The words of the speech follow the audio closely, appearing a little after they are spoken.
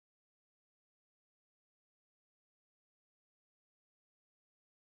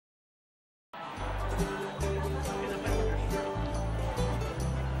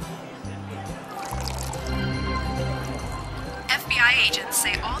agents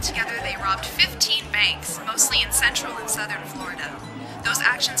say altogether they robbed 15 banks, mostly in central and southern Florida. Those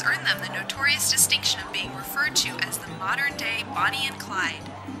actions earned them the notorious distinction of being referred to as the modern-day Bonnie and Clyde.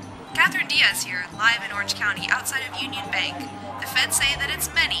 Catherine Diaz here, live in Orange County, outside of Union Bank. The feds say that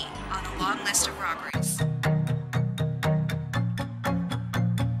it's many on the long list of robberies.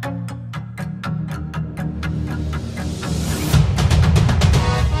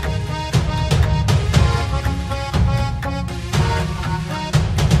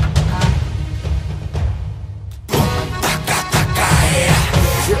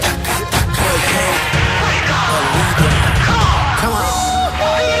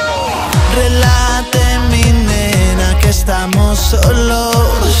 Relájate, mi nena, que estamos solos.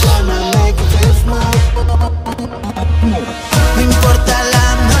 No importa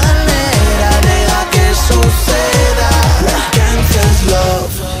la manera, deja que suceda. La canción es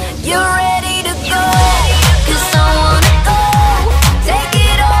love. You're ready to go, 'cause I wanna go. Take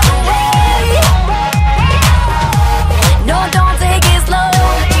it all away. No, don't take it slow,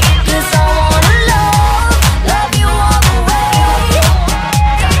 'cause I wanna love you all the way.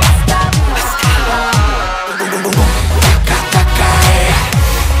 Don't stop.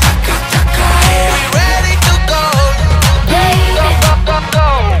 We ready to go. Baby,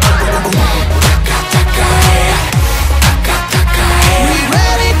 We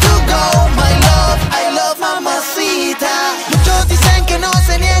ready to go, my love, I love mamasita. Muchos dicen que no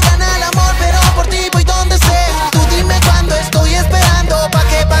se niegan al amor, pero por ti voy donde sea. Tú dime cuando estoy esperando, pa'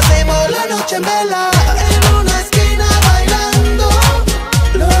 que pasemos la noche en vela. En una esquina bailando,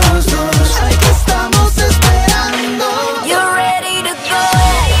 los dos, ay, que estamos esperando. you're ready to go,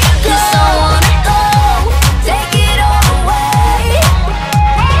 'cause I wanna go. Take it all away.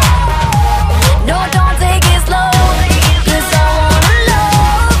 No, don't take it slow, 'cause I wanna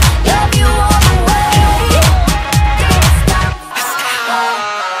love you all the way. Don't stop.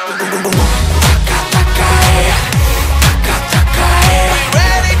 We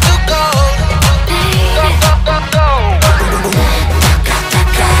ready to go.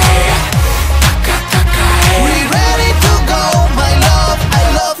 We ready to go, my love, I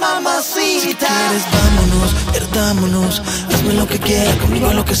love mamasita. Si quieres vámonos, perdámonos. Hazme lo que quieras,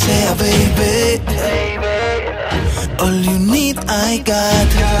 conmigo lo que sea, baby. All you need I got.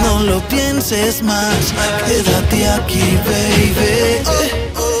 No lo pienses más, quédate aquí, baby.